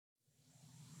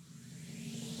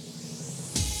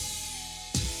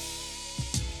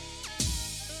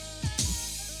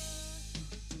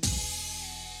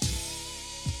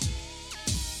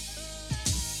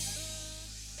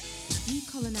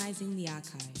Nicolaizing the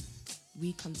archive,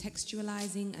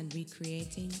 recontextualizing and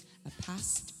recreating a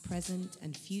past, present,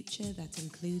 and future that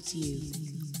includes you.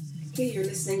 Hey, you're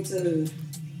listening to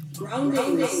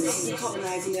Grounding,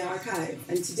 Decolonizing the Archive,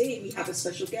 and today we have a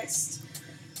special guest,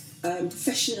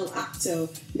 professional actor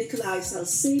Nikolai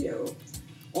Salcedo,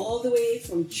 all the way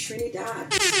from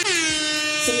Trinidad.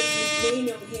 Some of you may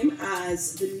know him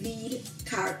as the lead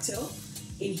character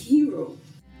in Hero.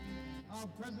 Our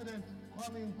president,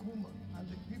 Kwame Nkrumah, and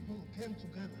the people came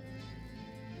together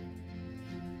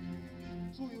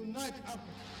to unite Africa.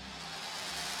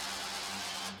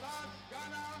 Last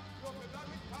Ghana, your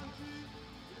beloved country,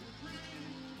 is free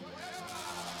forever.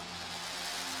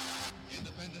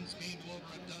 Independence gained over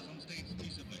a dozen states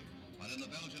peaceably, but in the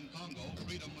Belgian Congo,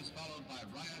 freedom was followed by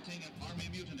rioting and army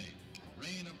mutiny,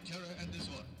 reign of terror and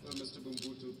disorder. Well, Mr.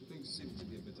 Bumbutu, things seem to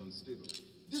be a bit unstable.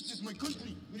 This is my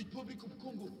country, the Republic of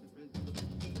Congo.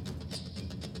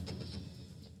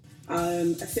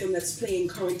 A film that's playing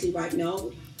currently right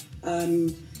now,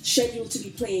 scheduled to be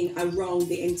playing around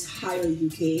the entire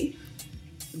UK.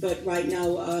 But right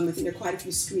now, I think there are quite a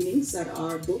few screenings that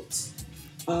are booked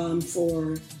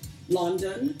for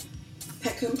London,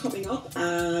 Peckham coming up,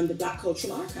 and the Black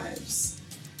Cultural Archives.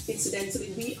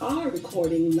 Incidentally, we are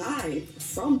recording live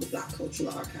from the Black Cultural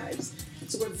Archives.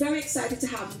 So we're very excited to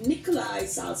have Nikolai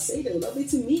Salcedo. Lovely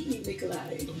to meet you,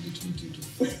 Nikolai. Lovely to meet you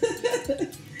too.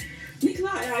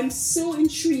 Nikolai, I'm so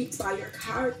intrigued by your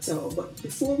character, but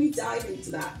before we dive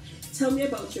into that, tell me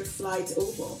about your flight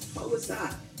over. How was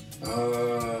that?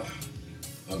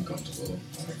 Uncomfortable.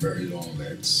 Very long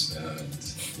legs, and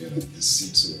the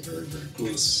seats were very, very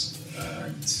close,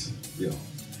 and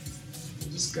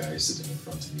this guy sitting in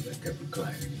front of me that kept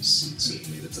reclining his seat, so it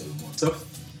made it a little more tough.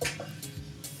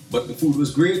 But the food was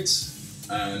great,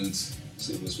 and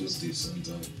service was decent.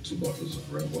 2 bottles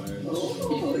of red wine.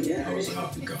 Oh, yeah. I was a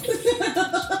happy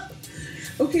guy.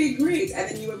 Okay, great. And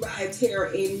then you arrived here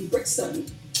in Brixton.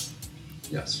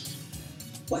 Yes.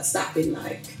 What's that been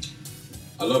like?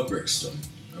 I love Brixton.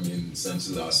 I mean, since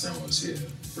the last time I was here,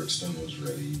 Brixton was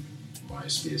really my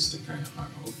space to kind of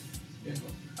hang out.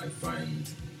 I find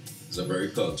it's a very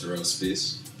cultural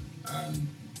space, and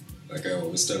like I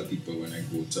always tell people when I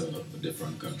go to a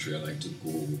different country, I like to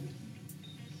go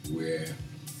where,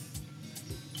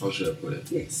 how should I put it?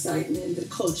 The excitement, the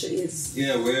culture is.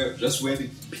 Yeah, where the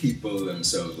people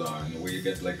themselves are, and where you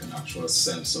get like an actual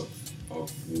sense of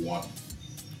what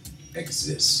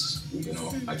exists.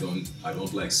 I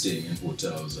don't like staying in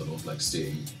hotels. I don't like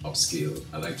staying upscale.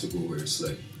 I like to go where it's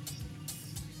like,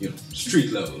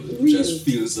 street level. It Really? just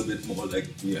feels a bit more like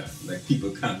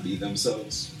people can be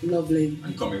themselves. Lovely.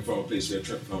 And coming from a place like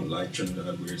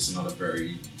Trinidad, where it's not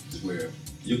where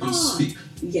you can speak.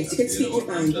 Yes, you can speak your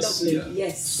mind. Lovely. Yeah.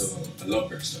 Yes. So I love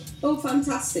Brixton. Oh,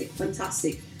 fantastic.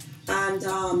 And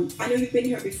I know you've been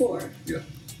here before. Yeah.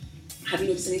 Have you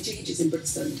noticed any changes in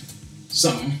Brixton?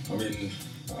 Some. I mean,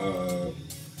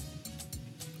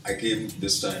 I came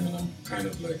this time and I'm kind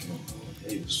of like,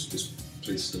 hey, this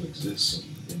place still exists.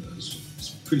 And, it's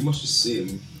pretty much the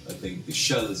same. I think the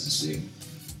shell is the same.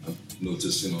 I've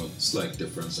noticed, slight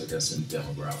difference, I guess, in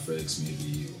demographics,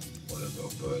 maybe, or whatever.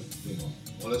 But,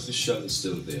 more or less the shell is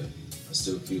still there. I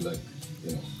still feel like,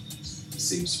 the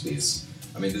same space.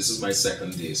 I mean, this is my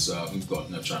second day, so I haven't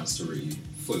gotten a chance to really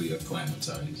fully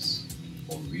acclimatize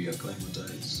or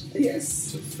re-acclimatize.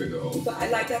 Yes. To figure out. But I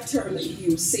like that term that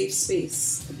you use, safe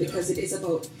space, because it is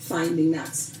about finding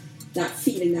that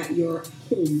feeling that you're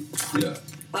home. Yeah.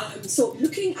 So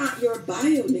looking at your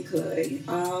bio, Nikolai,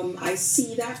 I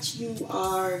see that you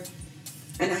are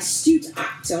an astute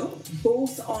actor,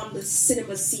 both on the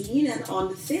cinema scene and on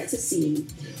the theatre scene.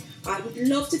 Yeah. I would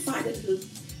love to find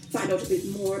out a bit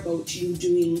more about you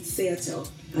doing theatre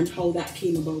and how that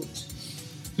came about.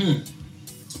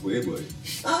 Wait, boy.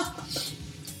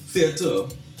 Theatre.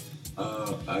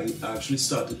 I actually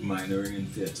started minoring in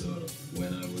theatre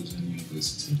when I was in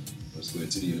university. I was going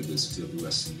to the University of the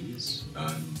West Indies,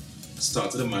 and I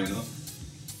started a minor.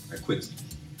 I quit.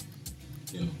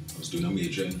 I was doing a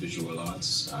major in visual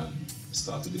arts, and I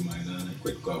started the minor, and I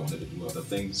quit because I wanted to do other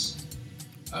things.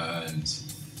 And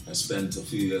I spent a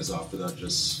few years after that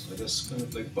just kind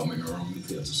of like bumming around the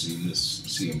theatre scene,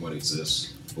 seeing what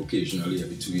exists. Occasionally,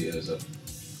 every 2 years, I'd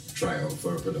try out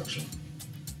for a production.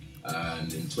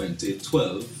 And in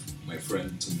 2012, my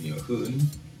friend Tamia Hearn,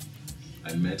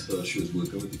 I met her. She was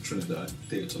working with the Trinidad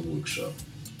Theatre Workshop,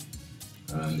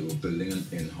 and they were building an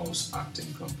in-house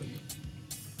acting company.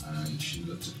 And she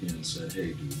looked at me and said,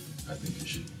 "Hey, dude, I think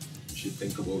you should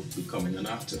think about becoming an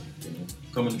actor.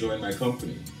 Come and join my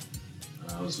company."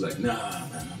 And I was like, "Nah,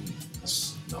 man,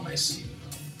 that's not my scene."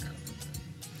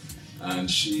 And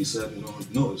she said,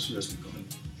 no, seriously, come and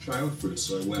try out for this.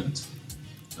 So I went,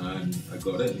 and I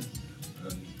got in,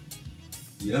 and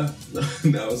yeah,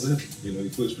 that was it. The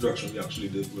first production we actually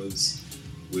did was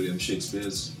William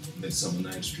Shakespeare's Midsummer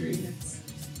Night's Dream. Yes.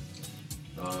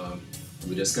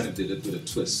 We just kind of did it with a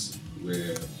twist,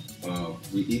 where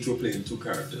we each were playing two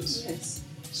characters. Yes.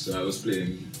 So I was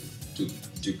playing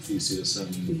Duke Theseus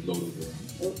and Lord Oberon.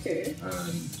 Okay.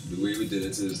 And the way we did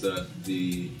it is that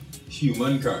the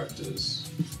human characters,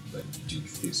 like Duke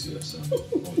Theseus and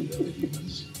all the other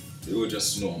humans, they were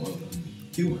just normal and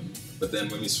human. But then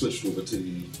when we switched over to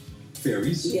the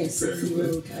fairies, Yes, fairy hero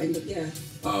world, kind of, yeah.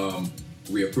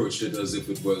 we approached it as if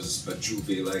it was a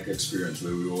Juve-like experience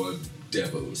where we were all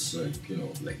devils,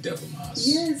 like devil masks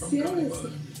Yes, from yes. Carnival and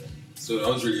everything. So that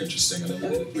was really interesting, and then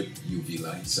we did it with UV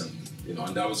lights, and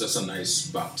and that was just a nice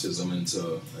baptism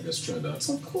into, I guess, Trinidad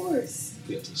Of course.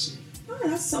 theatre scene. Oh,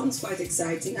 that sounds quite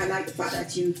exciting. I like the fact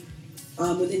that you,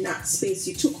 within that space,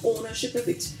 you took ownership of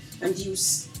it, and you,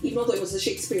 even though it was a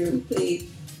Shakespearean play,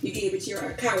 you gave it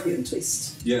your Caribbean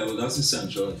twist. Yeah, well, that's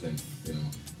essential, I think.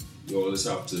 You always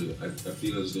have to. I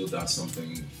feel as though that's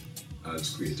something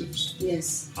as creatives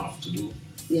Yes. have to do.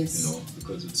 Yes.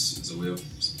 Because it's a way of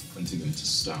continuing to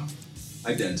stamp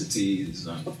identities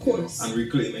and Of course. and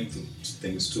reclaiming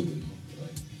things too. Like,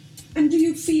 And do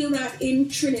you feel that in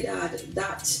Trinidad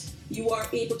that you are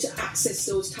able to access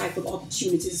those type of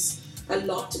opportunities a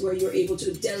lot, where you're able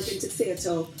to delve into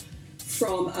theatre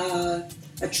from a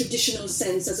traditional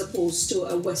sense as opposed to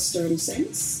a Western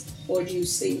sense, or do you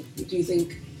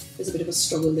think there's a bit of a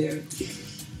struggle there?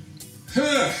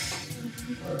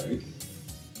 all right.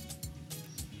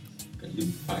 Can you give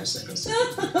me 5 seconds?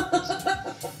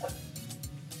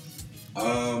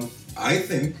 I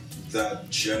think that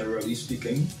generally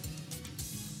speaking,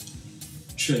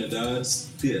 Trinidad's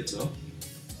theatre,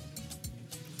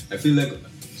 I feel like,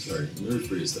 sorry, let me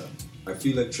rephrase that. I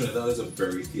feel like Trinidad is a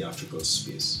very theatrical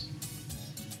space.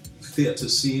 Theatre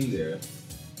scene there,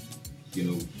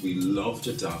 we love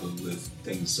to dabble with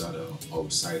things that are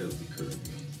outside of the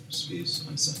Caribbean space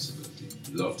and sensibility.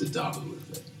 We love to dabble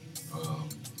with it.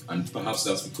 And perhaps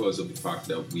that's because of the fact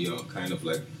that we are kind of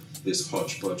like this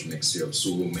hodgepodge mixture of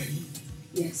so many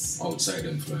Yes. outside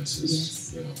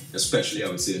influences, especially I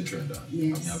would say in Trinidad.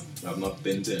 Yes. I mean, I've not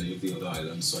been to any of the other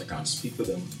islands, so I can't speak for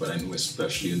them, but I know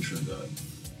especially in Trinidad,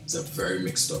 it's a very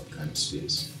mixed up kind of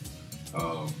space.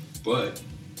 But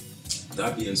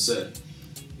that being said,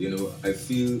 I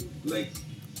feel like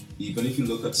even if you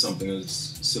look at something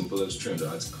as simple as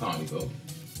Trinidad's Carnival,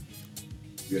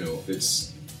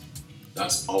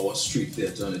 that's our street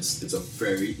theatre, and it's a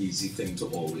very easy thing to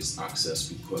always access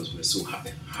because we're so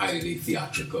highly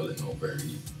theatrical in our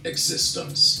very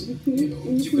existence.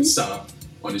 You could stand up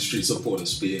on the streets of Port of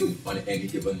Spain on any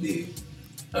given day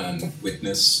and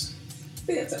witness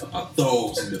Theatre.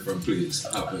 1,000 different plays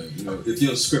happening. If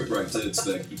you're a script writer, it's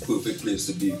like the perfect place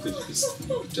to be because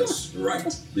you could just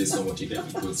write based on what you get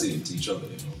people saying to each other.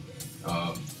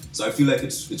 So I feel like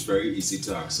it's very easy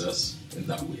to access in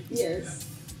that way. Yes.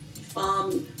 Yeah.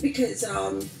 Because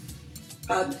tell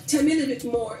me a little bit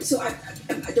more. So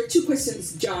there are two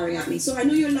questions jarring at me. So I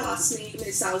know your last name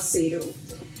is Salcedo,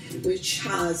 which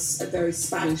has a very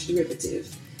Spanish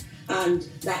derivative, and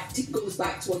that goes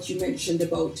back to what you mentioned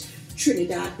about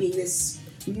Trinidad being this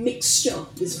mixture,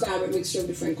 this vibrant mixture of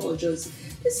different cultures.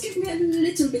 Just give me a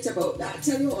little bit about that.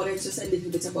 Tell your audience just a little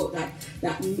bit about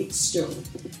that mixture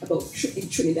about in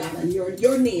Trinidad and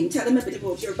your name. Tell them a bit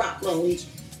about your background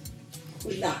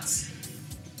with that.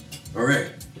 All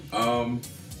right.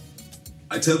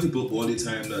 I tell people all the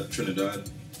time that Trinidad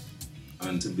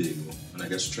and Tobago, and I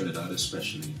guess Trinidad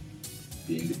especially,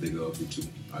 being the bigger of the two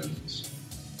islands,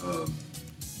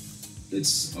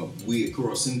 it's a way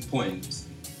crossing point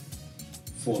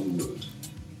for the world.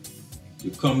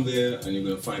 You come there and you're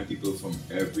going to find people from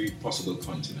every possible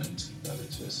continent that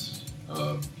exists.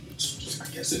 I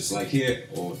guess it's like here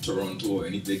or Toronto or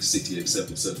any big city,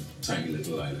 except it's a tiny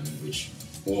little island in which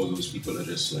all those people are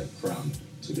just like crammed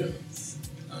together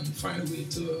and find a way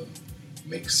to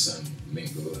mix and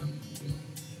mingle and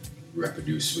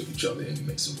reproduce with each other in the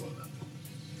mix of all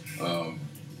that.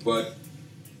 But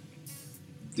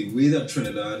the way that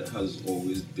Trinidad has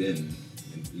always been,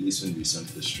 at least in recent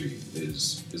history,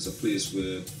 is a place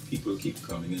where people keep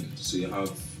coming in. So you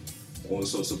have all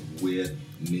sorts of weird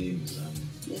names and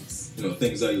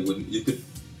things that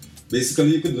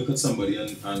you could look at somebody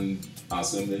and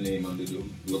ask them their name and they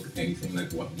don't look anything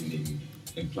like what the name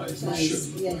implies it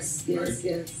should look like.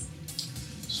 Yes.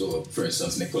 So, for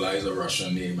instance, Nikolai is a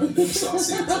Russian name, and then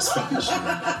Salcedo is a Spanish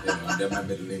name, and then my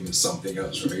middle name is something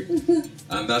else, right?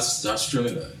 And that's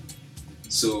Trinidad.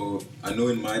 So I know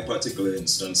in my particular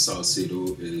instance,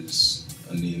 Salcedo is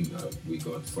a name that we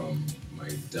got from my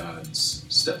dad's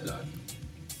stepdad,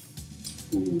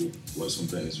 who was from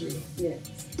Venezuela. Yeah.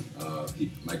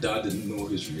 My dad didn't know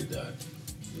his real dad,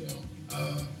 you know.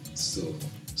 So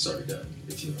sorry, Dad,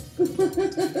 if you're.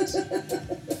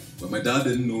 But my dad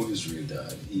didn't know his real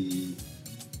dad. He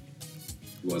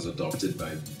was adopted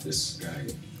by this guy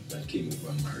that came over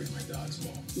and married my dad's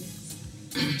mom.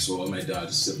 So all my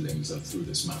dad's siblings are through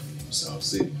this man named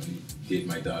Salcedo, and he gave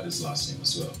my dad his last name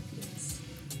as well.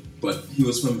 But he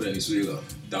was from Venezuela.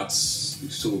 That's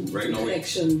so right now.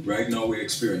 Right now we're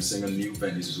experiencing a new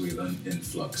Venezuelan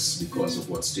influx because of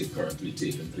what's currently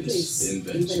taking place in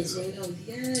Venezuela.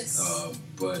 Yes.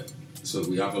 But so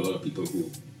we have a lot of people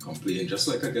who complain, just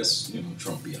like I guess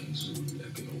Trumpians who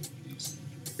like these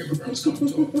immigrants coming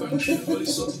to our country and all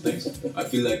these sorts of things. I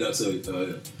feel like that's a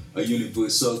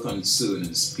universal concern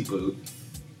is people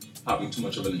having too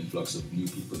much of an influx of new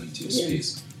people into your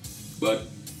space. But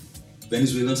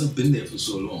Venezuelans have been there for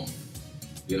so long.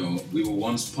 You know, we were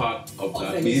once part of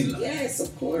that mainland. Yes,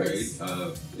 of course.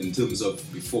 Right? In terms of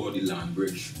before the land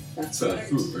bridge fell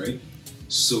through, right?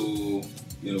 So,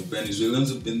 Venezuelans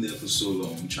have been there for so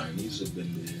long. Chinese have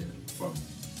been there from,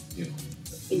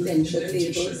 indentured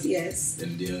laborers, yes.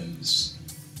 Indians,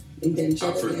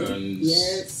 indentured Africans,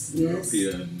 yes,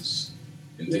 Europeans,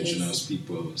 indigenous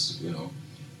peoples,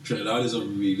 Trinidad is a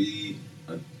really,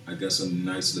 I guess, a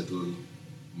nice little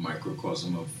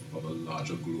microcosm of a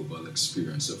larger global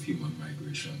experience of human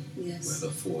migration, whether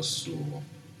forced or,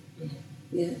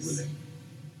 willing.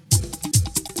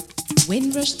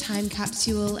 Windrush Time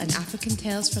Capsule and African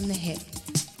Tales from the Hip.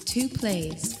 2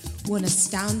 plays, one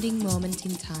astounding moment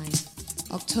in time.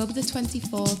 October the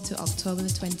 24th to October the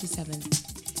 27th.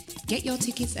 Get your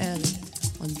tickets early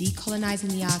on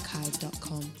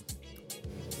decolonizingthearchive.com.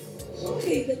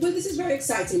 Okay, well, this is very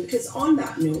exciting because on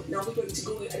that note, now we're going to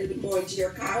go a little bit more into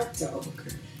your character.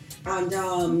 Okay. And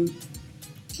I'm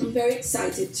very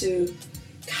excited to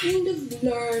kind of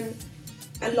learn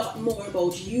a lot more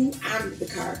about you and the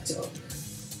character.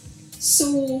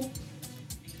 So,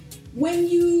 when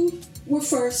you were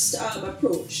first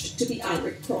approached to be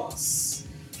Alric Cross,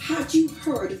 had you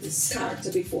heard of this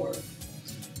character before?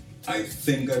 I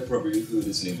think I probably heard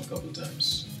his name a couple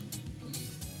times.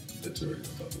 Literally a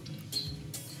couple times.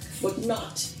 But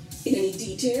not in any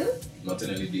detail? Not in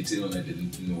any detail, and I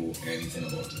didn't know anything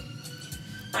about him.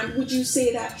 And would you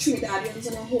say that Trinidadians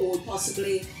on a whole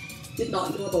possibly did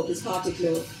not know about this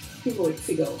particular heroic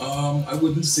figure? I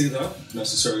wouldn't say that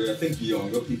necessarily. I think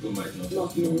younger people might not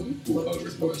have known who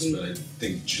Alric was, but I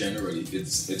think generally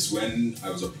it's when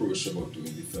I was approached about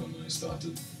doing the film and I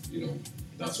started,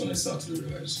 that's when I started to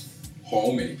realize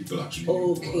how many people actually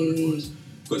knew who Alric was.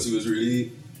 Because he was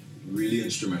really, really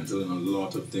instrumental in a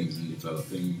lot of things in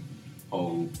developing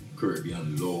how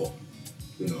Caribbean law,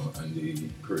 and the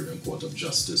Caribbean Court of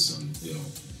Justice, and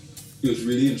he was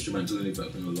really instrumental in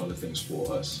developing a lot of things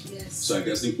for us. Yes. So I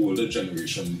guess the older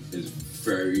generation is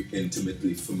very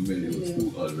intimately familiar with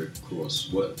who Alric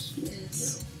Cross was.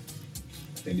 Yes.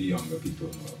 I think the younger people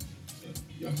are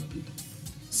younger people.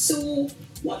 So,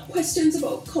 what questions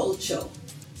about culture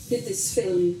did this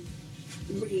film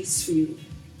raise for you?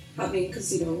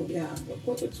 Because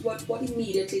what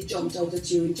immediately jumped out at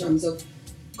you in terms of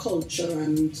culture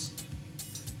and?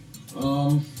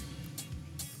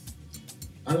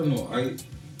 I don't know. I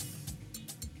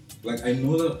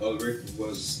know that Alric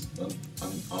was an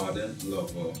ardent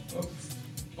lover of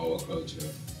our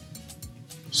culture.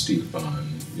 Steel pan,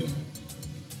 I'm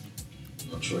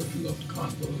not sure if he loved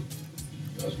carnival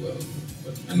as well,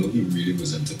 but I know he really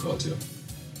was into culture.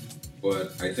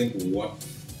 But I think what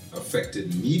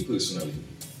affected me personally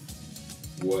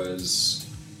was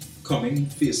coming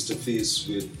face to face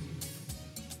with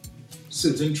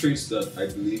certain traits that I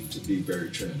believe to be very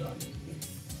Trinidadian.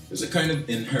 There's a kind of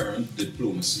inherent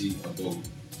diplomacy about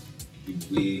the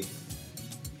way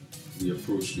we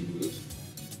approach the world.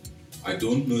 I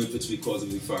don't know if it's because of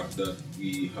the fact that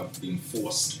we have been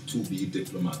forced to be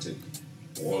diplomatic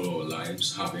all our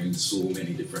lives, having so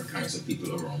many different kinds of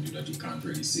people around you that you can't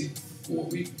really say, go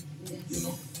away,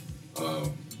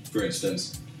 For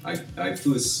instance, I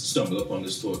first stumbled upon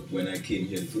this thought when I came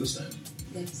here the first time.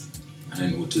 Yes. And I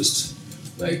noticed,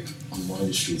 like, on one of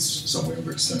the streets somewhere in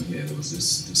Brixton here, there was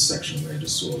this section where I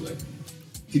just saw, like,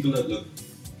 people that look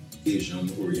Asian,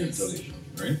 Oriental Asian,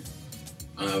 right?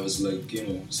 And I was like,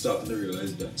 starting to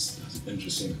realize that's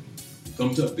interesting. You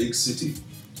come to a big city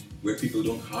where people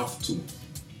don't have to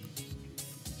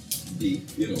be,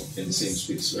 in the same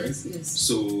space, right? Yes.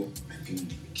 So, can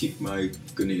keep my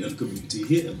Ghanaian community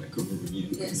here, my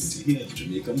Cameroonian Yes. community here,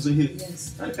 Jamaicans are here.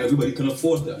 Yes. And everybody can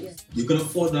afford that. Yes. You can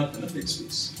afford that in a big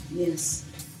space. Yes.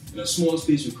 In a small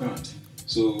space, you can't.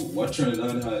 So what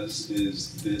Trinidad has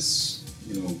is this,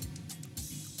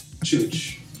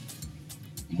 church,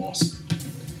 mosque,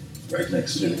 right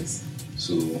next to it. Yes.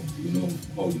 So you know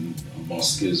how a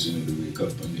mosque is, they wake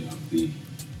up and they have the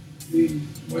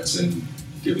what's in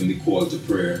giving the call to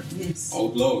prayer Yes.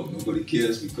 out loud. Nobody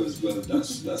cares because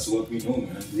that's what we know,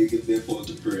 man. They give their call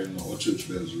to prayer and our church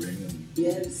bells ring and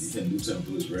Yes. the Hindu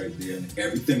temple is right there and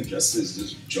everything just is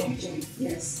just jump.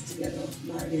 Yes. Together.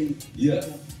 Married. Yeah.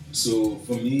 So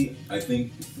for me, I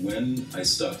think when I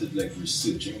started like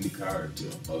researching the character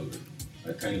of Ulrich,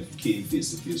 I kind of came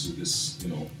face to face with this,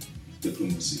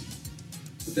 diplomacy.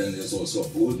 But then there's also a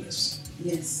boldness,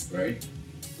 Yes. right?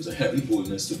 There's a heavy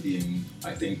boldness to being,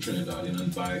 I think, Trinidadian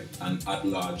and at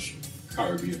large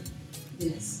Caribbean.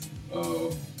 Yes.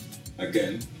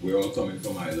 Again, we're all coming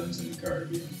from islands in the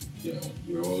Caribbean.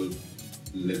 We're all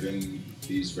living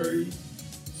these very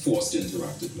forced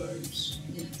interactive lives.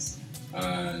 Yes.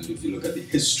 And if you look at the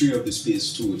history of the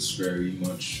space too, it's very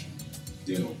much,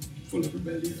 full of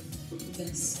rebellion, full of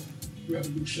Yes.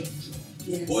 revolutions.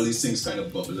 Yes. All these things kind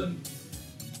of bubble and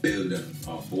build and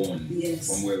are born Yes.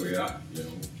 from where we are.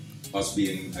 Us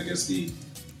being, I guess, the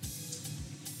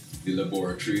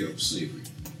laboratory of slavery.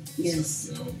 Yes.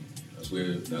 That's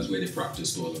where they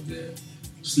practiced all of their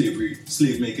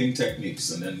slave-making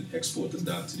techniques and then exported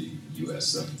that to the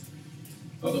US and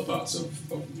other parts of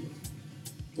the world.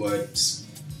 But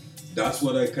that's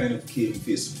what I kind of came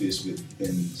face to face with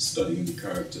in studying the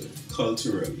character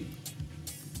culturally,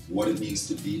 what it means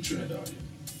to be Trinidadian.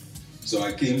 So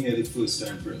I came here the first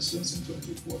time, for instance, in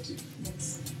 2014.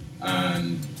 Yes.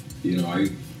 And,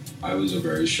 I was a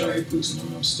very shy person,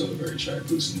 and I'm still a very shy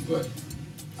person, but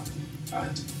I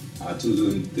had to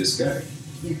learn this guy.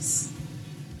 Yes.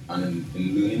 And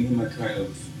in learning him, I kind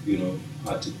of,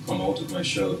 had to come out of my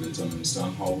shell a bit and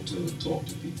understand how to talk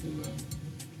to people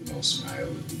and, smile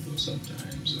with people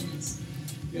sometimes.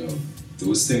 And,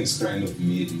 those things kind of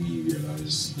made me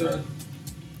realize that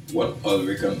what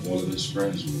Ulrich and all of his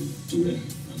friends were doing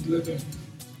and living,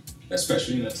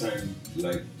 especially in a time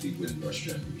like the Windrush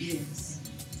generation, Yes.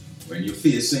 when you're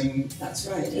facing That's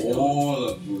right. all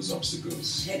of those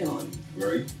obstacles, Head on.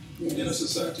 right, Yes. in a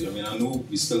society. I mean, I know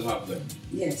we still have them,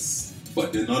 Yes.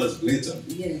 but they're not as blatant,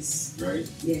 Yes. right?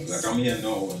 Yes. Like I'm here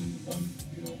now and,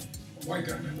 a white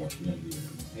guy might watch me and be like,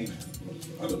 hey man,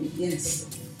 I don't know. Yes.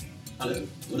 Hello,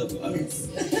 whatever, I don't Yes.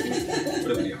 know.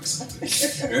 Whatever the accent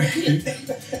is,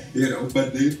 right? But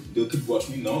they could watch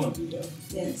me now and do that.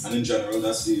 Yes. And in general,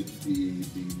 that's the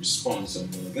response I'm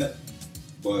gonna get.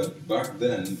 But back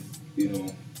then,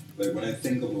 like when I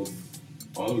think about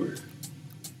Ulrich,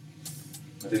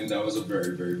 I think that was a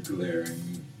very, very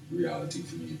glaring reality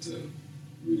for me to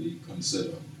really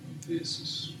consider and face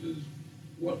is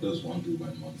what does one do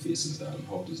when one faces that and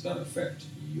how does that affect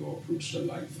your approach to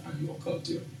life and your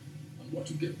culture and what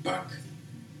you give back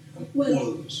and Well, all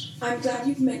of those. I'm glad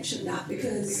you've mentioned that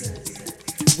because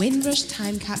Windrush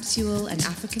Time Capsule and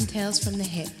African Tales from the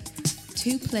Hip.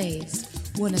 2 plays,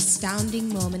 one astounding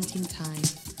moment in time.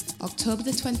 October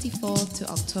the 24th to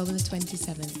October the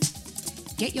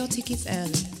 27th. Get your tickets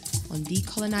early on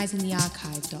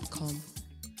decolonizingthearchive.com.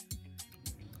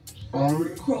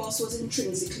 Cross was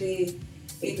intrinsically,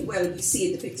 we see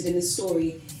it depicted in the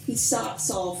story. He starts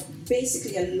off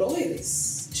basically a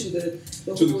loyalist to the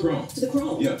crown. To the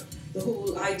crown. Yeah. The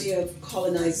whole idea of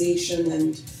colonization,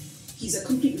 and he's a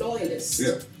complete loyalist.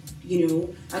 Yeah.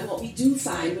 And what we do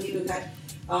find when you look at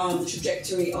the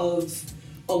trajectory of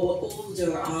our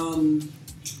older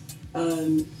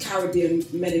Caribbean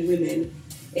men and women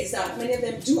is that many of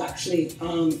them do actually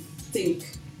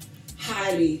think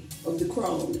highly of the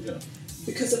crown. Yeah.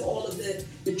 Because of all of the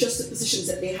juxtapositions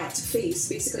that they had to face.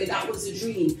 Basically, that was the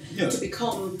dream, to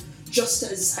become just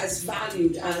as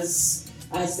valued as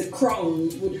the crown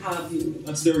would have you.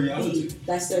 That's their reality.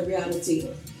 That's their reality.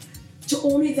 Yeah. To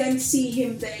only then see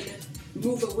him then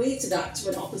move away to that, to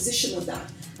an opposition of that,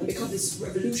 and become this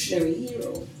revolutionary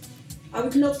hero. I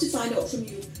would love to find out from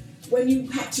you, when you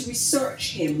had to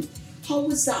research him, how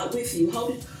was that with you?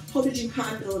 How did you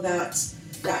handle that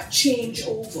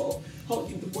changeover?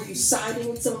 Were you siding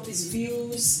with some of his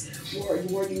views? Were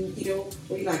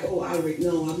you like, oh, Ulrich,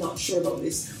 no, I'm not sure about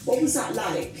this. What was that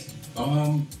like?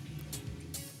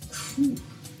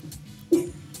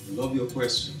 Love your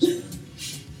questions.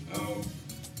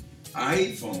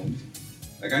 I found,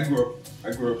 like I grew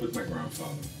up with my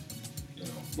grandfather,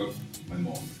 with my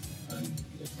mom, and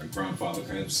my grandfather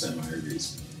kind of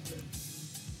semi-raised me.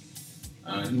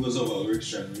 And he was of Ulrich's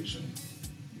generation.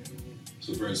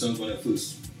 So for instance, when I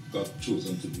first got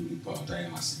chosen to do the part, I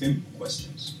asked him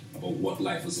questions about what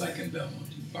life was like in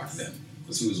Belmont back then.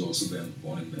 Because he was also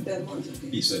born in Belmont. Okay.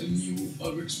 He said he knew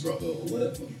Ulrich's brother or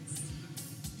whatever.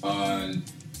 And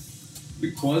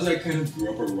because I kind of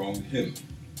grew up around him,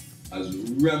 as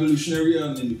revolutionary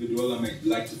an individual I might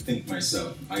like to think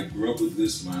myself, I grew up with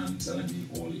this man telling me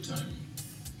all the time,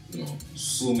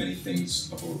 so many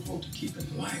things about how to keep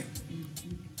in line.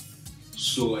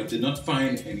 So I did not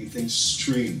find anything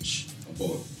strange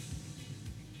about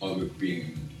Ulrich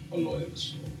being a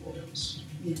loyalist or royalist.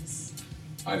 Yes.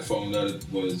 I found that it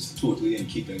was totally in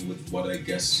keeping with what I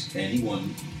guess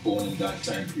anyone born in that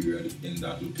time period in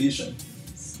that location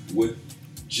would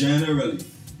generally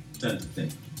tend to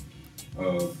think,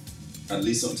 at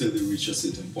least until they reach a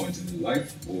certain point in their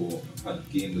life or had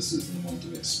gained a certain amount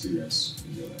of experience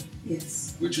in their life.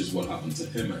 Yes. Which is what happened to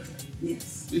him, I think.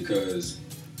 Yes. Because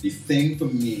the thing for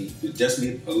me, it just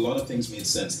made a lot of things made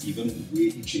sense, even the way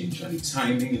he changed and the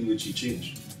timing in which he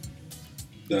changed.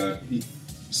 That he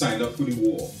signed up for the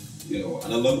war,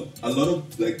 and a lot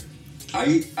of like,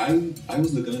 I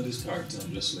was looking at this character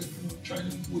and just like, trying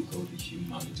to work out the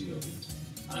humanity of it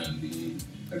and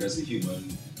the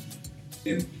human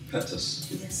impetus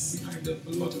behind a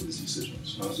lot of his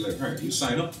decisions. I was like, all right, you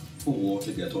sign up for war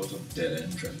to get out of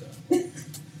dead-end Trinidad,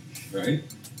 right?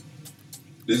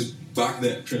 This back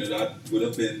then, Trinidad would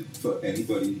have been for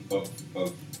anybody of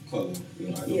color. I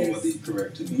don't know what they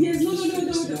corrected me. Yes, no.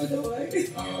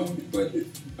 But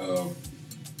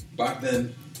back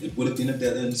then, it would have been a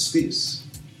dead-end space,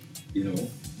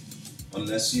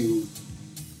 unless you,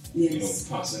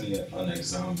 passing an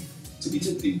exam to be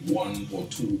the one or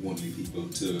two only people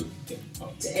to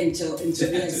enter,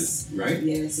 right?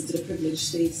 Yes, into the privileged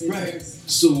spaces. Right. Yes.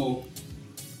 So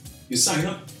you sign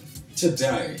up to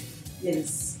die.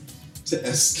 Yes. To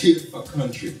escape a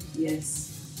country. Yes.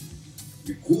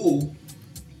 You go,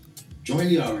 join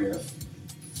the RAF,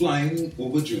 flying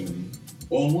over Germany,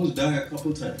 almost die a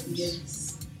couple times.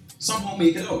 Yes. Somehow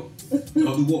make it out of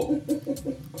the war.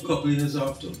 A couple of years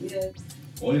after. Yes.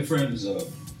 All your friends are,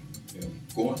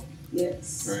 gone.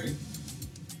 Yes. Right?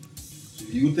 So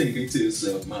you thinking to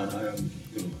yourself, man,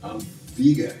 I'm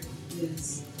the guy.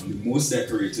 Yes. I'm the most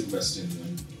decorated West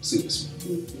Indian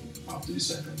serviceman after the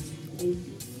second.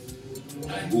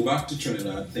 I go back to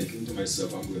Trinidad thinking to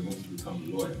myself, I'm going to become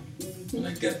a lawyer. And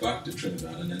I get back to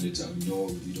Trinidad and then they tell me, no,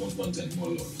 we don't want any more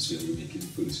lawyers, so we make you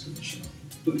police commissioner.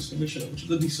 Police commissioner, which is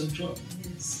a decent job.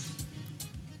 Yes.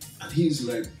 And he's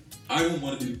like, I don't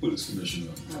want to be the police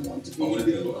commissioner. I want to be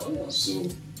a lawyer. So,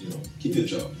 keep your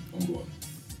job. I'm going.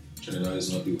 Trinidad is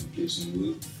not the only place in the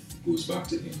world. Goes back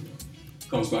to England.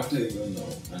 Comes back to England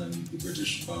now, and the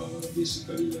British are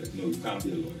basically like, no, you can't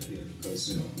be a lawyer here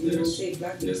because,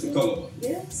 there's the colour.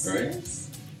 Yes. Right? Yes.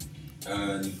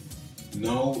 And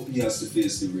now he has to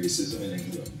face the racism in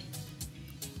England,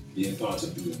 being part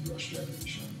of the Windrush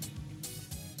generation.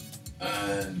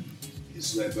 And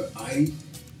it's like, but I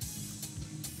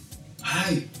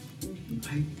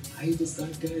was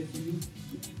that guy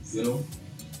for you.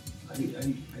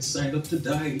 I signed up to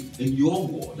die in your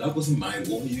war. That wasn't my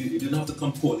war. You didn't have to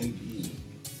come calling me.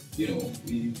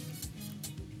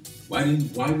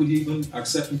 Why would you even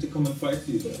accept me to come and fight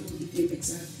for you?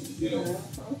 Exactly.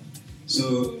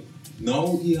 So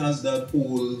now he has that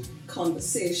whole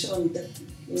conversation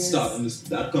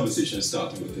that conversation is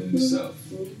starting within himself.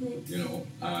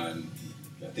 And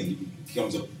I think he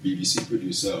becomes a BBC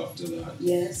producer after that.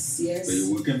 Yes. But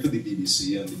you're working for the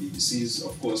BBC, and the BBC is,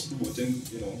 of course, promoting,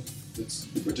 it's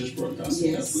the British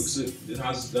Broadcasting Network, so it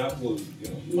has that whole,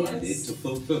 mandate to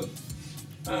fulfill.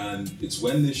 And it's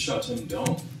when they shut him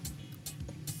down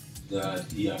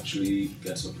that he actually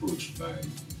gets approached by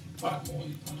Pat Moore,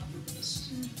 the Pan-Africanist,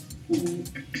 who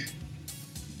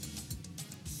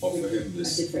offer him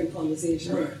this a different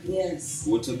conversation. Right. Yes.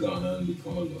 Go to Ghana and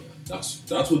become a lawyer. That's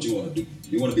what you want to do.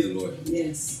 You want to be a lawyer.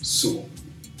 Yes. So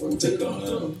go to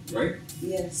Ghana, right?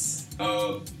 Yes.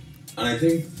 And I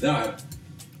think that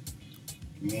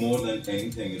more than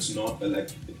anything, it's not like,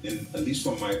 at least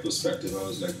from my perspective, I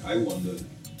was like, I wondered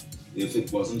if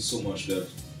it wasn't so much that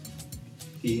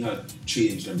he had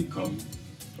changed and become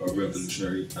a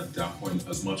revolutionary at that point,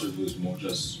 as much as it was more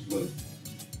just, well,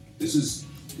 these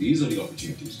are the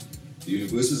opportunities. The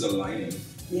universe is aligning,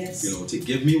 to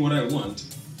give me what I want,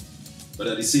 but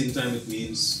at the same time, it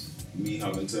means me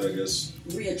having to, I guess,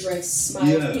 readdress my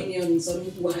opinions on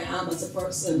who I am as a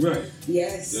person. Right.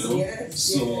 Yes.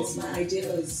 So my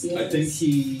ideas. Yes.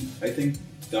 I think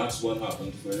that's what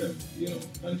happened for him,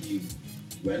 and he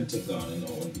went to Ghana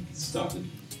now and he started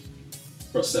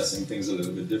processing things a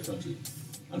little bit differently.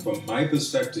 And from my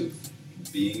perspective,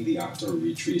 being the actor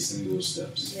retracing those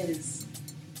steps, Yes.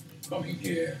 coming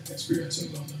here,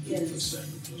 experiencing London for the Yes. first time,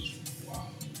 it was wow.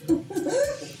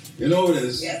 You know what it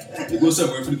is? Yes. You go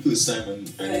somewhere for the first time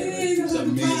and it's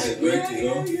amazing, right? You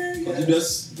know? Because you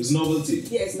just, it's novelty.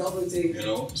 Yes, novelty. You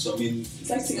know? So I mean, It's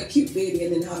like seeing a cute baby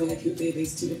and then having a cute baby.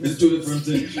 It's two different it's two different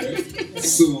things, right?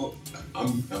 So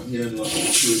I'm here in London for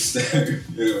the first time,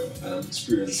 you know, and I'm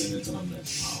experiencing it and I'm like,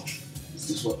 wow, is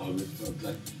this what Albert felt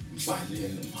like? I'm finally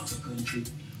in the mother country.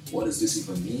 What does this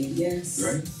even mean? Yes.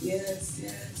 Right? Yes,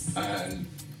 yes. And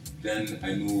then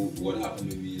I know what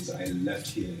happened to me is I left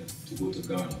here to go to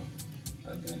Ghana,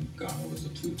 and then Ghana was a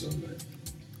total like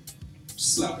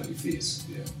slap in the face,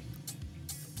 you know.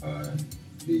 And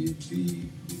the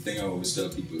thing I always tell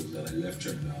people is that I left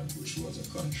Trinidad, which was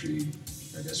a country,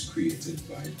 I guess, created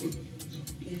by colonialism,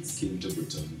 Yes. came to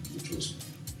Britain, which was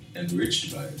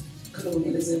enriched by it,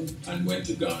 Colonialism. and went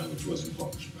to Ghana, which was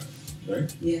impoverished by it,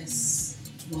 right? Yes.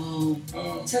 Wow.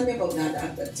 Tell me about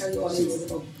that. Tell your audience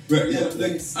about. Right, yeah,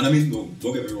 like, Yes. and I mean, no,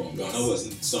 don't get me wrong, Ghana Yes.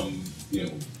 wasn't some, you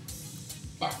know,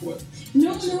 backward.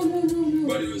 No.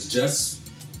 But it was just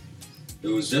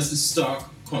a stark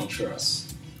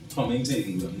contrast. Coming to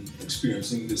England,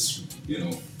 experiencing this, you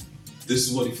know, this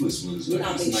is what the first was like.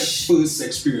 It's my first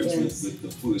experience Yes. with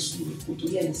the first world, quote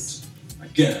unquote. Yes.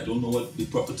 Again, I don't know what the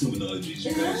proper terminologies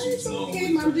you guys use It's now. okay,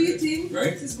 man. Do your thing.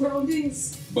 Right? It's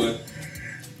groundings. But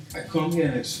I come here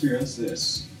and experience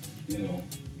this, you know,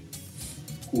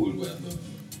 cold weather,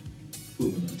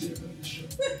 permanent air conditioning.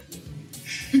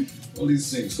 You know. All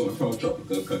these things coming from a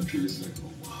tropical country is like,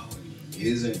 oh wow,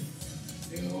 amazing.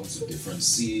 You know, it's a different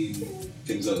scene,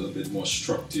 things are a little bit more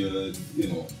structured, you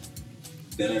know.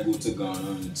 Then I go to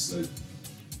Ghana and it's like,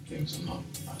 things are not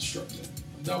as structured.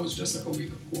 And that was just like a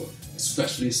wake up call.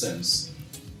 Especially since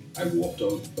I walked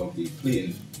out of the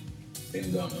plane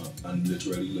in Ghana and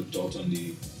literally looked out on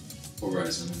the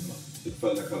horizon and it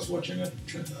felt like I was watching a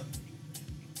Trinidad.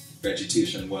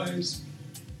 Vegetation wise,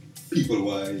 people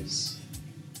wise,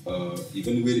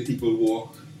 even the way the people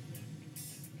walk,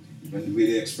 even the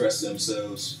way they express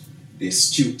themselves, their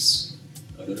stoops.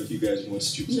 I don't know if you guys know what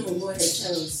stoops No, is. go ahead,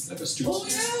 tell us. Like a stoops. Oh,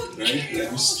 yeah, okay. Right?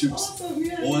 Like a stoops. Awesome,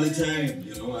 yeah. All the time,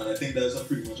 you know, and I think that's a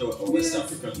pretty much a West Yes.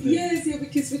 African thing. Yes, yeah, we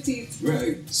kiss with teeth.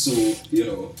 Right. So, you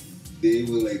know, they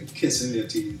were like kissing their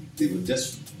teeth. They were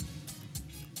just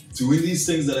doing these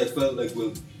things that I felt like,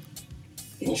 well,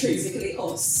 Intrinsically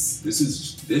us. this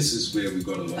is where we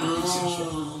got a lot of pieces from.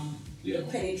 Ah, Yeah.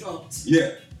 penny dropped.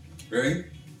 Yeah. Right?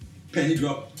 Penny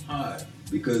dropped hard.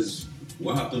 Because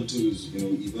what happened too is, you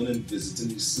know, even in visiting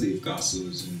the slave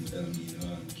castles in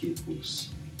Elmina and Cape Coast,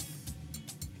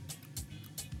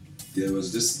 there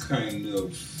was this kind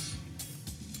of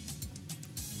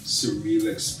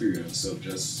surreal experience of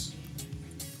just,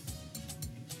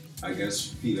 I guess,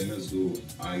 feeling as though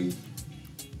I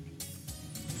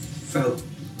felt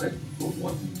like for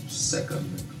 1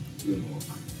 second, like, you know,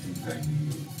 I think I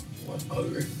knew what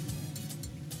Ulrich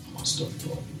must have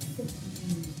thought,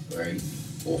 right?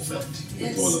 Or felt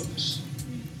Yes. with all of this.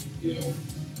 You know,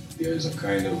 there's a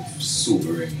kind of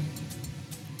sobering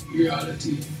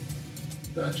reality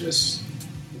that just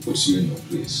puts you in your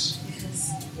place,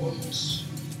 Yes. almost,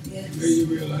 Yes. where you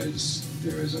realize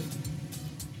there is a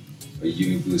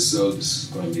universal, this is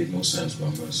going to make no sense, but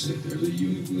I'm going to say it, there's a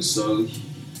universal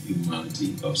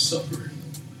humanity of suffering.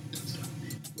 What does that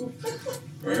mean?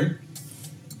 Right?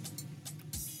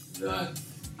 That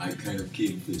I kind of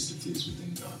came face to face with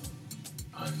in Ghana.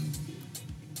 And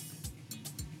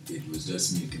it was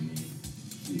just making me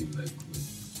feel like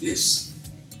with this,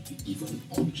 even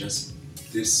on just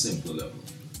this simple level,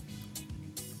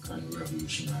 can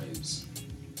revolutionize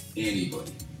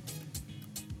anybody.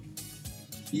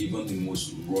 Even the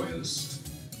most royalist,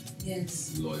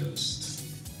 Yes. loyalist,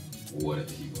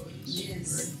 whatever he was.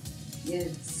 Yes. Right?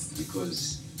 Yes.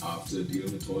 Because after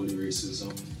dealing with all the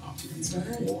racism, after That's dealing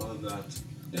right. with all of that,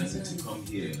 then That's to right. come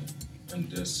here and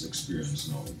just experience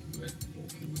now, like,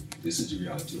 okay, this is the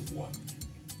reality of what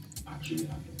actually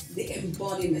happened, The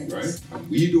embodiment. right? And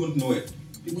we don't know it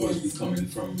because Yes. we coming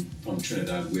from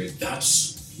Trinidad, where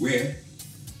that's where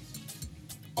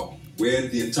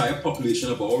the entire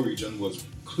population of our region was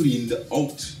cleaned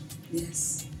out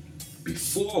Yes.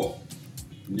 before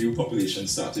new population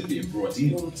started being brought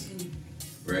in. Brought in.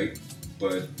 Right?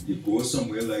 But you go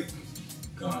somewhere like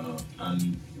Ghana,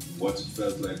 and what it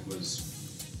felt like was,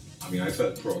 I mean, I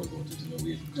felt proud about it in a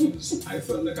way because I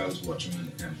felt like I was watching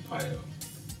an empire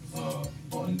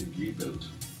on the rebuild,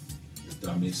 if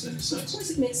that makes any Of sense. course,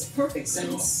 it makes perfect You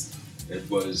know, sense. it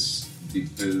was the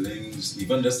buildings,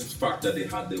 even just the fact that they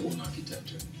had their own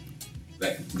architecture,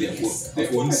 like their Yes, own,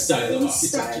 of course, style their of own architecture.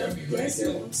 style, I mean, right? yes, their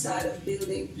own style of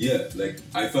building. Yeah, like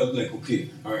I felt like, okay,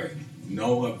 all right,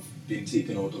 now I've been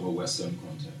taken out of a Western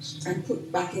context. And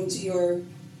put back into your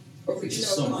original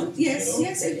Some, content. Yes, you know?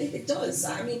 yes, it does.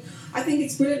 I mean, I think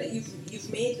it's brilliant that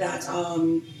you've made that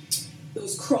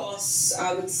those cross,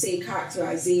 I would say,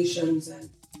 characterizations. And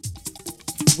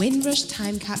Windrush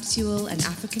Time Capsule and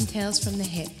African Tales from the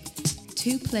Hip.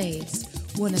 2 plays,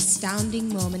 one astounding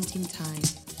moment in time.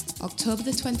 October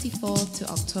the 24th to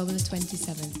October the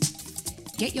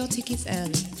 27th. Get your tickets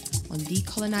early on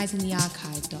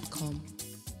decolonizingthearchive.com.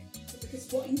 because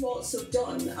what you've also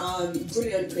done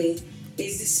brilliantly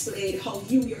is displayed how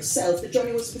you yourself, the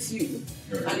journey was with you,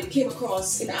 Right. and it came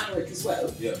across in Alaric as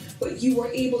well. Yeah. But you were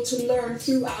able to learn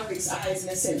through Alaric's eyes, in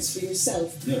a sense, for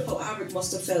yourself, Yeah. how Alaric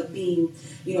must have felt being,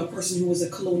 a person who was a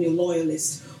colonial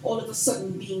loyalist, all of a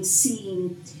sudden being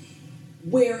seen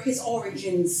where his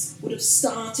origins would have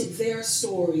started their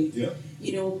story. Yeah.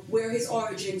 Where his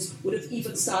origins would have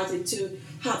even started to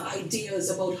have ideas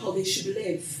about how they should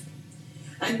live.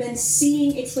 And then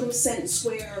seeing it from a sense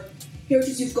where here it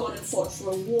is, you've gone and fought for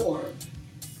a war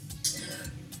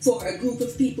for a group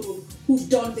of people who've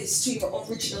done this to your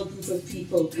original group of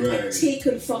people Right. and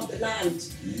taken from the land.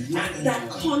 Yeah. And that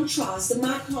contrast, the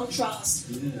mad contrast,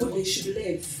 what they should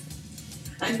live.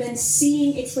 And then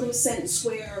seeing it from a sense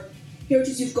where here it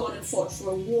is, you've gone and fought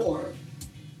for a war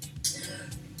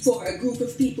for a group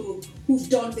of people who've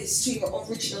done this to your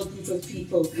original group of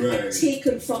people Right. and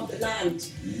taken from the land.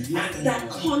 Yeah. And that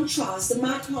contrast, the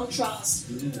mad contrast,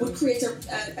 would create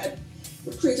a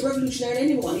revolutionary in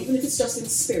anyone, even if it's just in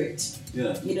spirit.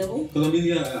 Yeah. Because I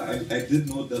mean, I did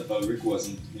know that Alaric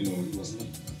wasn't, he wasn't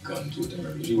a gun-toting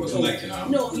revolution. He wasn't like an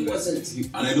army. No, he wasn't.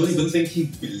 And I don't even think he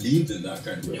believed in that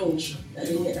kind of No, revolution. I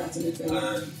didn't get that in the film.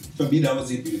 And for me, that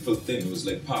was a beautiful thing. It was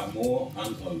like Padmore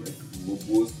and Alaric were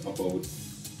both about,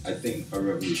 I think, a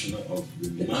revolution of the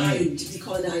The mind,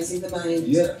 decolonizing the mind.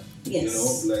 Yeah.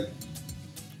 Yes. Like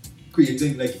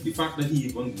creating, like the fact that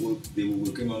they were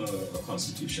working on a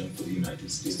constitution for the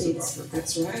United States of Africa.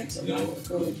 That's right. Of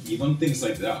Africa. Even things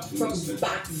like that. It From was like,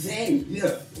 back then.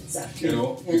 yeah. Exactly.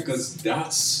 Yes. Because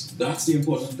that's the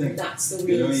important thing. That's the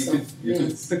real you stuff.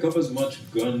 could pick up as much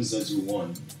guns as you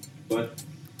want, but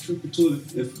truth be told,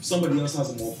 if somebody else has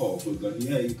a more powerful gun,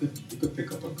 you could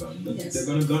pick up a gun, but they're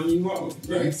gonna gun you out,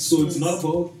 right? Yes. So it's not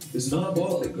about the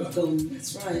gun.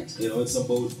 That's right. It's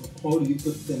about how do you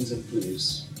put things in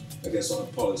place, I guess, on a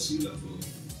policy level,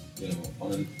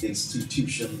 on an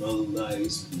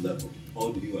institutionalized level. How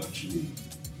do you actually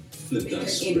flip Make that an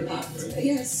script, impact. right?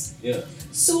 Yes. Yeah.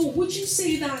 So would you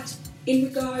say that in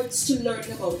regards to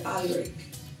learning about Alaric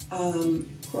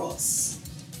Cross,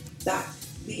 that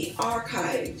the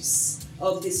archives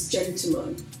of this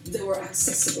gentleman, they were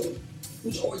accessible?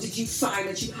 Or did you find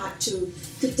that you had to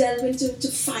delve into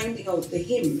finding out the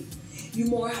him? You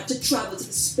more had to travel to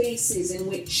the spaces in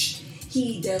which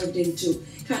he delved into,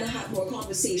 kind of have more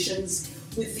conversations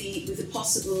with the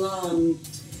possible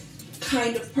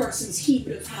kind of persons he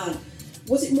would have had.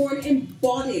 Was it more an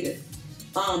embodied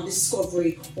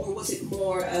discovery, or was it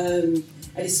more a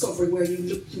discovery where you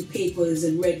looked through papers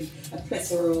and read a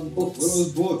plethora of books? Well, it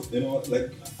was both,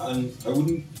 and I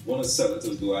wouldn't want to sell it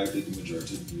as though I did the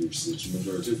majority of the research. The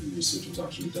majority of the research was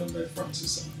actually done by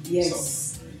Frances Ann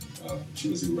Yes. Sullivan, right? She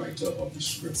was the writer of the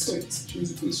script. She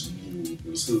was the person who, it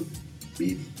was still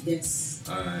baby. Yes.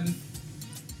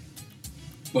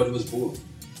 But it was both.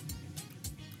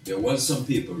 There was some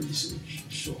paper research,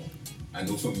 sure. I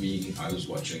know for me, I was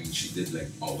watching, she did like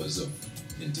hours of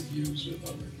interviews with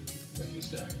Alaric when he was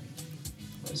dying.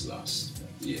 In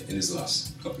his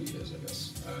last couple of years, I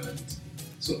guess. And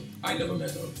so I never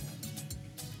met Alaric.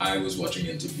 I was watching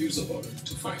interviews about it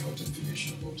to find out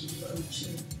information about his life.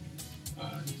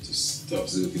 And to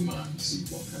observe the man, see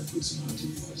what kind of personality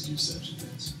he was, do such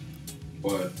things.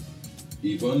 But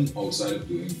even outside of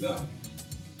doing that,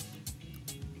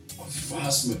 a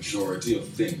vast majority of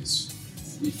things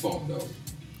we found out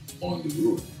on the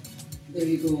road. There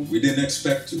you go. We didn't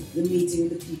expect to. The meeting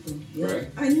with the people. Yeah. Right.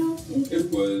 I know. It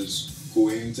was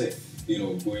going to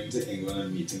England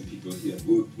and meeting people he had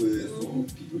worked with, or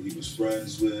people he was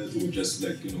friends with, or just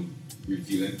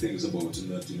revealing things about him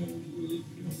that were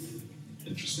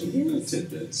interesting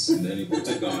tidbits. And then he go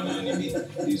to Ghana and he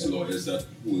meet these lawyers that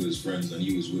were his friends and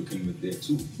he was working with there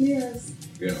too. Yes.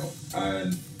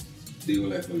 And they were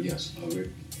like, well, yes, Alaric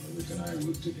and I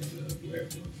worked together wherever,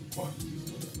 for Quantity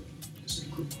or whatever, this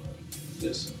and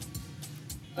this.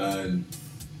 And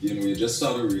you just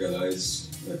start to realize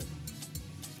that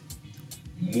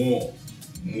more.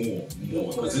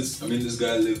 Because this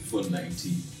guy lived for 90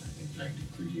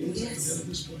 93 years, I forget at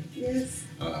this point. Yes.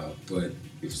 But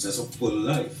it's just a full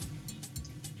life.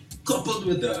 Coupled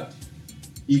with that,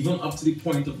 even up to the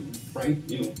point of,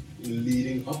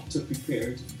 leading up to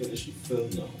prepare to finish the film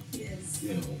now, Yes.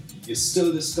 You're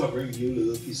still discovering new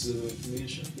little pieces of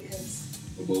information Yes.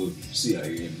 about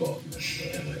CIA involvement or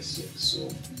MI6. So,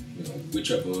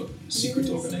 whichever secret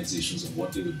Yes. organizations and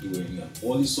what they were doing and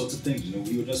all these sorts of things,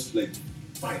 we were just like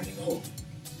finding out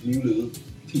new little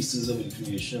pieces of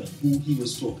information, who he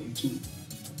was talking to,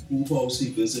 who house he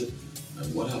visited,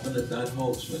 and what happened at that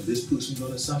house when this person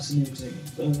got assassinated,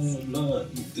 blah, blah, blah.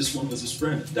 This one was his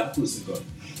friend, that person got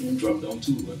dropped down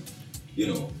too,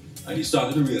 and he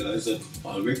started to realize that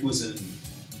Ulrich was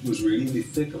really in the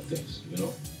thick of things,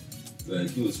 Like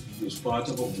he was part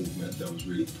of a movement that was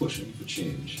really pushing for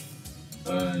change.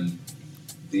 And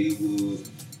they were,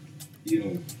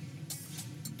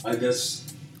 I guess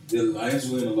their lives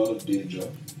were in a lot of danger.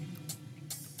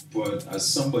 But as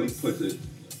somebody put it,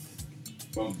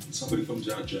 somebody from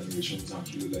that generation was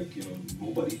actually like,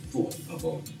 nobody thought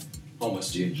about how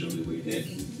much danger they were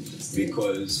in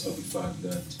because of the fact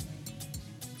that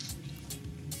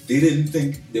they didn't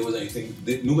think there was anything,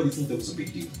 nobody thought there was a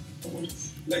big deal about it.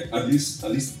 Like, at least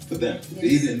for them. Yes.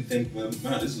 They didn't think, well,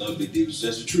 man, this is not a big deal, it's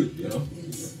just the truth, Yes.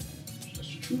 That's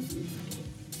the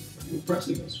truth, You're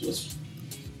pressing us.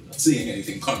 Not saying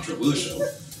anything controversial,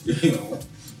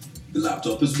 The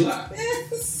laptop is black.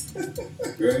 Yes.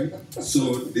 Right?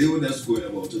 So they were just going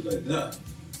about it like that.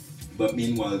 But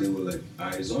meanwhile, they were like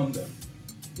eyes on them,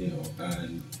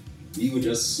 and we were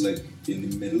just like in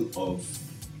the middle of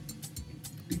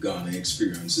the Ghana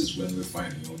experiences when we're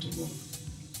finding out about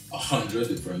 100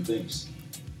 different things,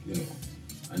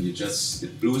 and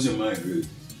it blows your mind really,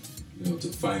 to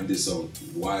find this out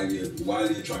while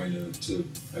you're trying to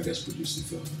I guess produce the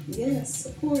film. Yes,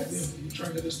 of course. You're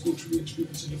trying to just go through the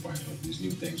experience and you're finding out these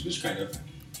new things, which kind of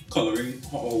coloring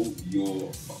how you're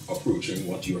approaching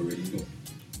what you already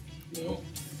know.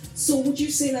 So would you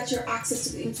say that your access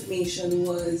to the information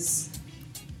was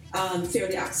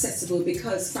fairly accessible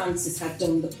because Francis had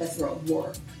done the plethora of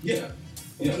work? Yeah.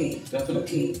 Okay.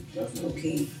 Definitely.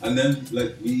 Okay. And then,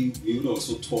 like, we would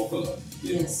also talk a lot,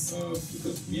 Yes.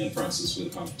 because me and Francis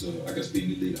would have to, I guess, being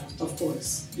the lead actor. Of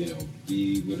course.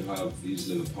 We would have these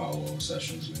little power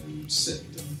sessions where we would sit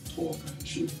and talk, and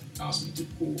she would ask me to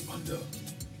go under,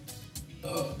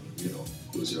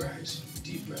 close your eyes,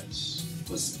 deep breaths.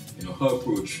 Because, her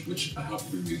approach, which I have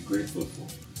to be really grateful for,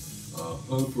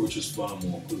 her approach is far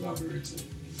more collaborative.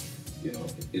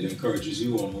 It encourages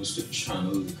you almost to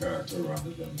channel the character rather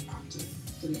than act it.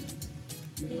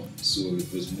 So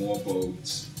it was more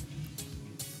about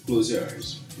close your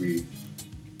eyes, breathe.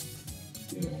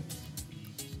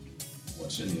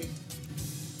 What's your name?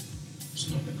 It's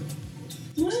not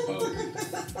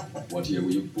like what year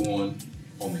were you born?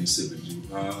 How many siblings you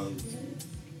have?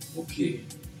 Okay.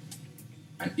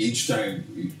 And each time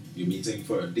you're meeting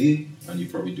for a day, and you're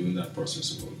probably doing that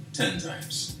process about 10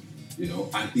 times.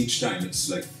 And each time it's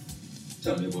like,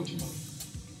 tell me about your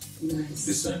mother. Nice.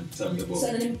 This time, tell me about... So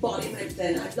an embodiment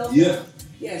then, I love Yeah. that.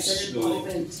 Yes, an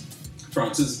embodiment.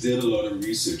 Francis did a lot of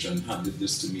research and handed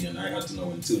this to me, and I had to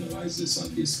now internalize this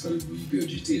and basically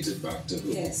regurgitate it back to her.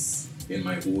 Yes. In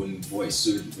my own voice.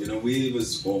 So in a way, it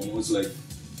was almost like,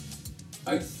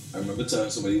 I remember telling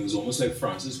somebody, it was almost like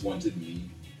Francis wanted me.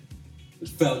 It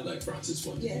felt like Francis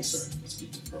wanted me. Sorry, I must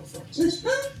speak to Prof. Francis.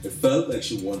 It felt like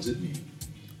she wanted me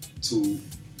to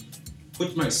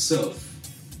put myself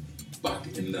back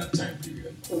in that time period.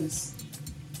 Of course.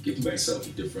 Give myself a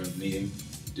different name,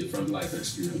 different life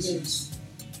experiences.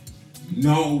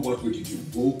 Now what would you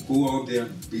do? Go out there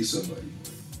and be somebody.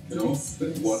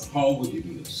 How would you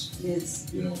do this? Yes.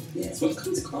 Yes. What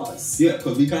comes across? Yeah,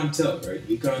 because we can't tell, right?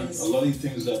 We can't. Yes. A lot of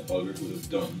things that Ulrich would have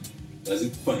done. That's the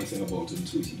funny thing about him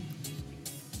too.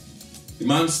 The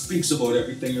man speaks about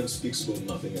everything and speaks about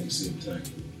nothing at the same time.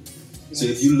 Yes. So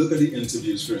if you look at the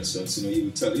interviews, for instance, he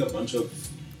would tell you a bunch of,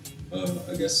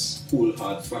 I guess, cool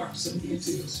hard facts and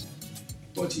details,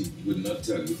 but he would not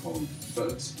tell you how he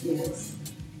felt. Yes.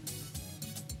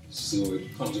 So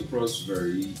it comes across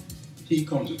very. He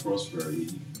comes across very...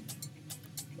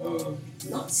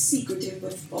 not secretive,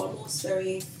 but almost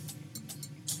very...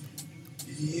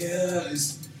 Yeah,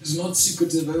 it's not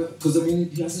secretive, because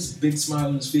he has this big smile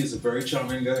on his face, a very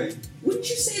charming guy. Wouldn't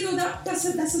you say, though, that's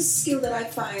a skill that I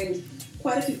find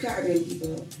quite a few Caribbean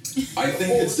people... I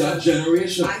think it's that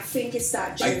generation. I think it's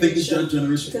that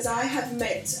generation. Because I have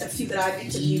met a few that I've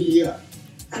interviewed. Yeah.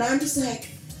 And I'm just like,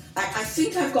 I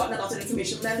think I've gotten a lot of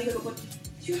information, but I leave it, but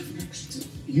you haven't actually...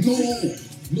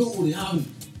 No, they haven't.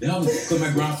 Yeah, because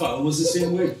my grandfather was the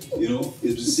same way. You know,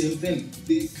 it was the same thing.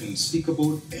 They can speak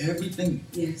about everything,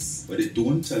 Yes. but they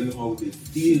don't tell you how they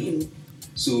feel.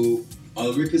 So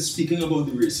Ulrich is speaking about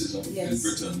the racism in Yes.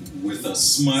 Britain with a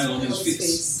smile on his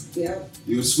face. Yeah.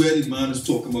 You swear the man is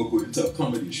talking about going to a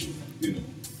comedy show. You know,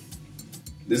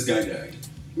 this guy died.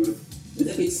 With a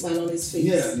big smile on his face.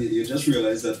 Yeah, you just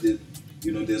realize that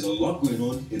there's a lot going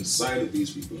on inside of these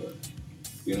people.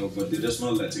 You know, but they're just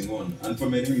not letting on, and for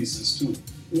many reasons too.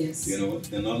 Yes. You know,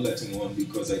 they're not letting on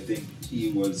because I think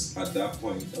he was at that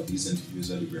point of these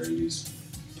interviews at the very least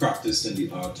practiced in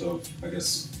the art of, I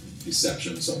guess,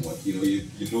 deception somewhat. You know, you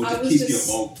know to keep your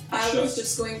mouth shut. I was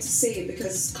just going to say,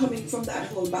 because coming from that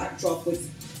whole backdrop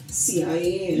with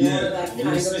CIA and all of that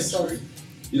kind of stuff. Right?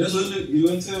 You just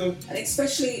learn to And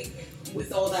especially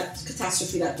with all that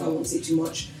catastrophe that I won't say too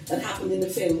much that happened in the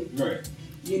film. right.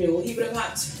 You know, he would have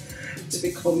had to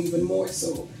become even more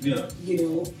so. Yeah. You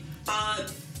know.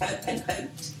 And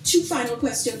two final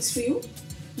questions for you.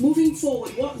 Moving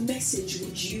forward, what message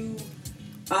would you,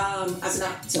 as an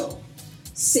actor,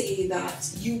 say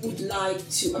that you would like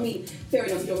to? I mean, fair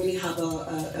enough, you don't really have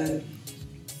a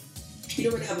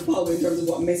power in terms of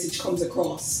what message comes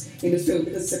across in the film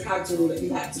because it's a character role that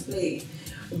you had to play.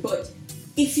 But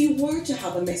if you were to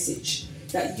have a message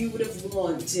that you would have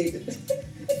wanted,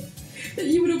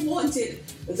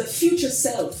 the future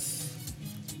self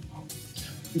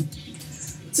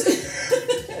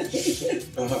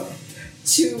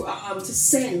to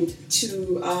send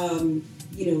to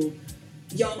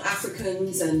young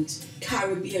Africans and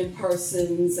Caribbean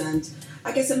persons, and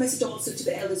I guess a message also to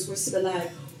the elders who are still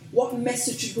alive. What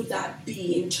message would that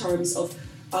be in terms of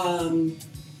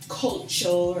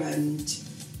culture and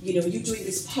you doing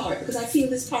this part? Because I feel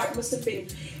this part must have been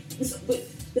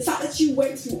with the fact that you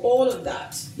went through all of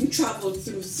that. You traveled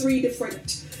through 3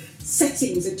 different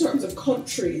settings in terms of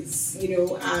countries,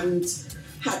 and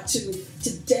had to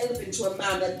delve into a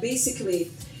man that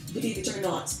basically, believe it or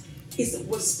not,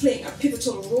 was playing a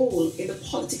pivotal role in the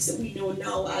politics that we know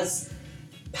now as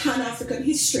Pan-African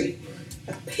history.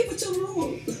 A pivotal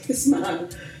role, this man.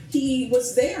 He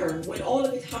was there when all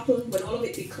of it happened, when all of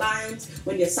it declined,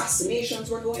 when the assassinations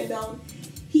were going down.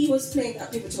 He was playing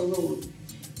that pivotal role.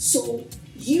 So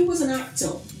you as an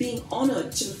actor being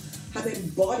honored to have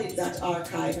embodied that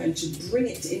archive and to bring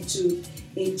it into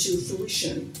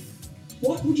fruition,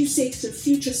 what would you say to the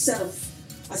future self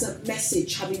as a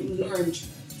message, having learned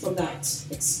from that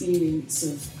experience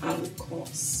of Albert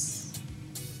Cross?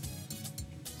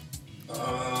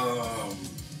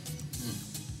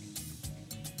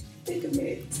 Take a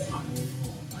minute. I don't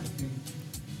know. I think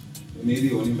maybe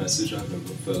the only message I've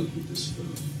ever felt with this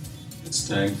film, it's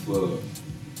time for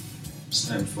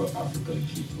African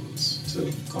peoples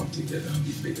to come together and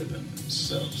be bigger than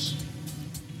themselves.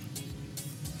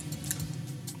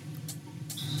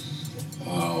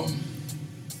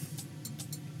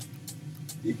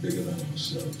 Be bigger than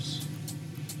ourselves.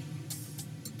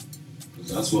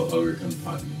 Because that's what Ulrich and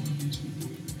Padma and these people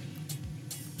were doing.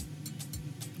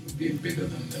 They were being bigger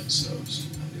than themselves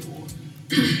and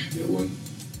their own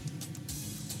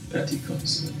petty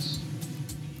concerns.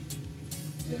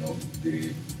 They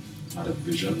had a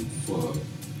vision for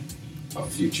a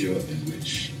future in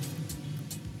which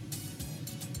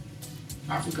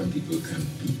African people can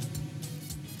be.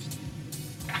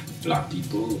 Black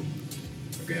people,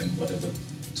 again, whatever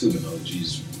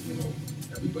terminologies,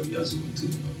 everybody has their own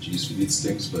terminologies for these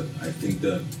things, but I think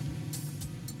that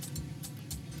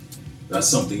that's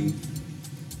something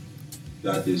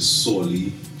that is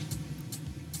sorely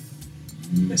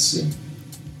missing.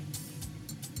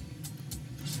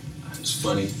 And it's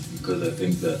funny because I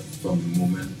think that from the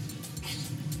moment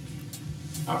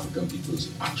African peoples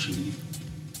actually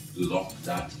lock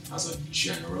that as a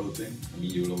general thing, I mean,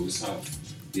 you'll always have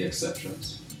the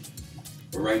exceptions,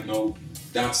 but right now,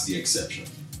 that's the exception,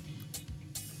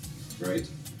 right?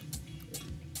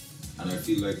 And I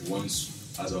feel like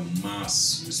once, as a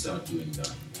mass, we start doing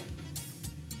that,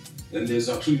 then there's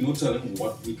actually no telling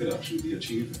what we could actually be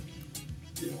achieving,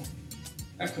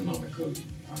 economically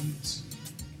and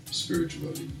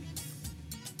spiritually,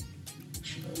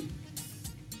 emotionally,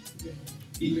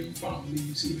 healing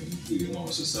families, healing our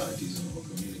societies and our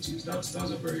communities. That's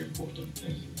a very important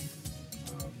thing,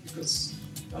 because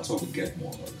that's how we get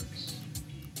more others.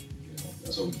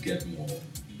 That's how we get more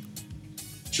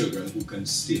children who can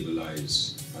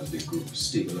stabilize as they grow,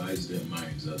 stabilize their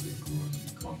minds as they grow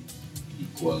and become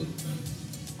equal and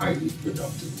highly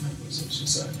productive members of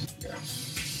society. Yeah.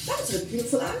 That's a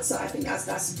beautiful answer. I think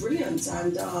that's brilliant.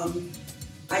 And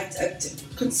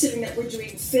considering that we're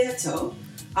doing theatre,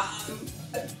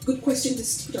 a good question to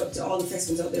put up to all the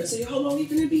thespians out there. So how long are you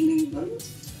going to be in England?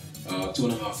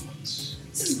 2.5 months.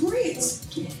 This is great.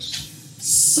 2 months.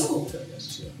 So, I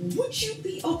guess, yeah. would you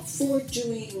be up for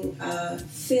doing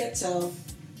theatre?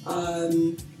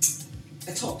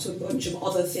 I talked to a bunch of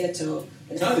other theatre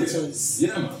actors.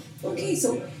 Yeah, man. Okay,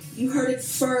 so Yeah. you heard it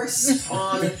first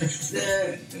on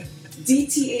the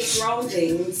DTA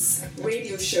Groundings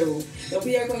radio show that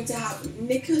we are going to have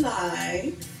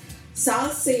Nikolai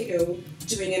Salcedo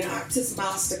doing an actor's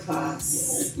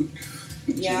masterclass.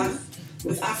 Yeah,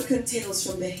 with African Tales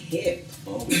from the Hip.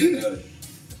 Oh my God.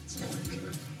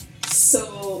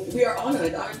 So we are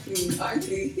honored, aren't we? Aren't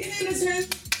we? Yeah, listeners.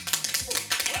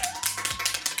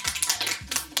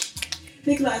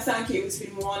 Nikolai, thank you. It's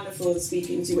been wonderful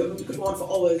speaking to you. We could go on for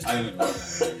hours. I know.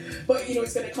 But you know,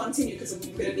 it's going to continue because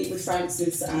we're going to meet with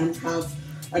Francis and have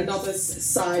another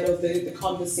side of the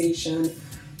conversation.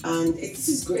 And this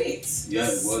is great.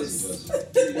 Yeah, it was.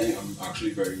 Really, I'm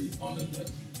actually very honored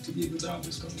to be able to have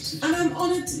this conversation. And I'm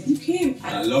honored you came. And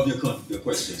I love your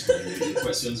questions. Your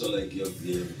questions are like your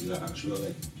actual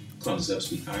like concepts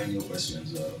behind your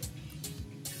questions.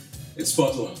 It's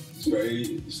spot on.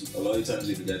 A lot of times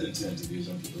you can get into interviews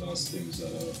and people ask things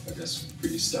that are, I guess,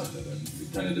 pretty standard, and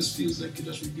it kind of just feels like you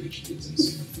just regurgitate the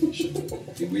same information.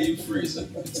 The way you phrase it,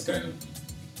 it's kind of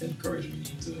encouraging me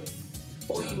to.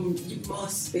 Oh, you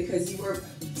must, because you were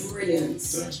brilliant.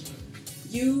 Thanks,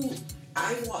 man.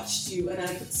 I watched you and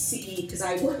I could see, because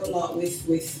I work a lot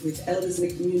with elders in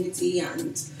the community,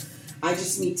 and I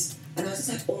just meet, and I was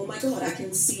just like, oh my God, I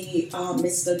can see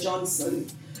Mr.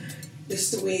 Johnson.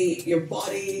 Just the way your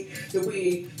body, the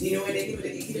way, you know, and then,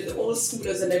 the old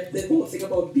schoolers and the whole thing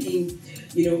about being,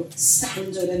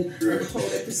 standard and how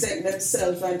they present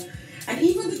themselves, and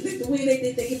even the way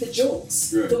they hit the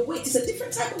jokes, the weight is a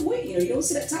different type of weight, you don't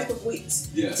see that type of weight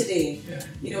today.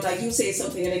 Yeah. Like you say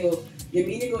something and they go, you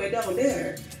mean you're going down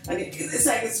there? And it's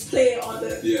like it's play on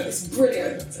it's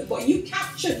brilliant. Yeah. But you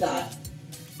captured that.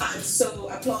 And so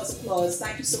applause.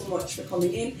 Thank you so much for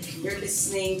coming in. You're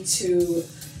listening to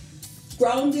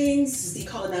Groundings,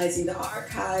 Decolonizing the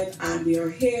Archive, and we are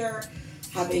here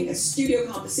having a studio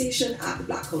conversation at the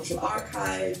Black Cultural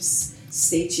Archives.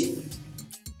 Stay tuned.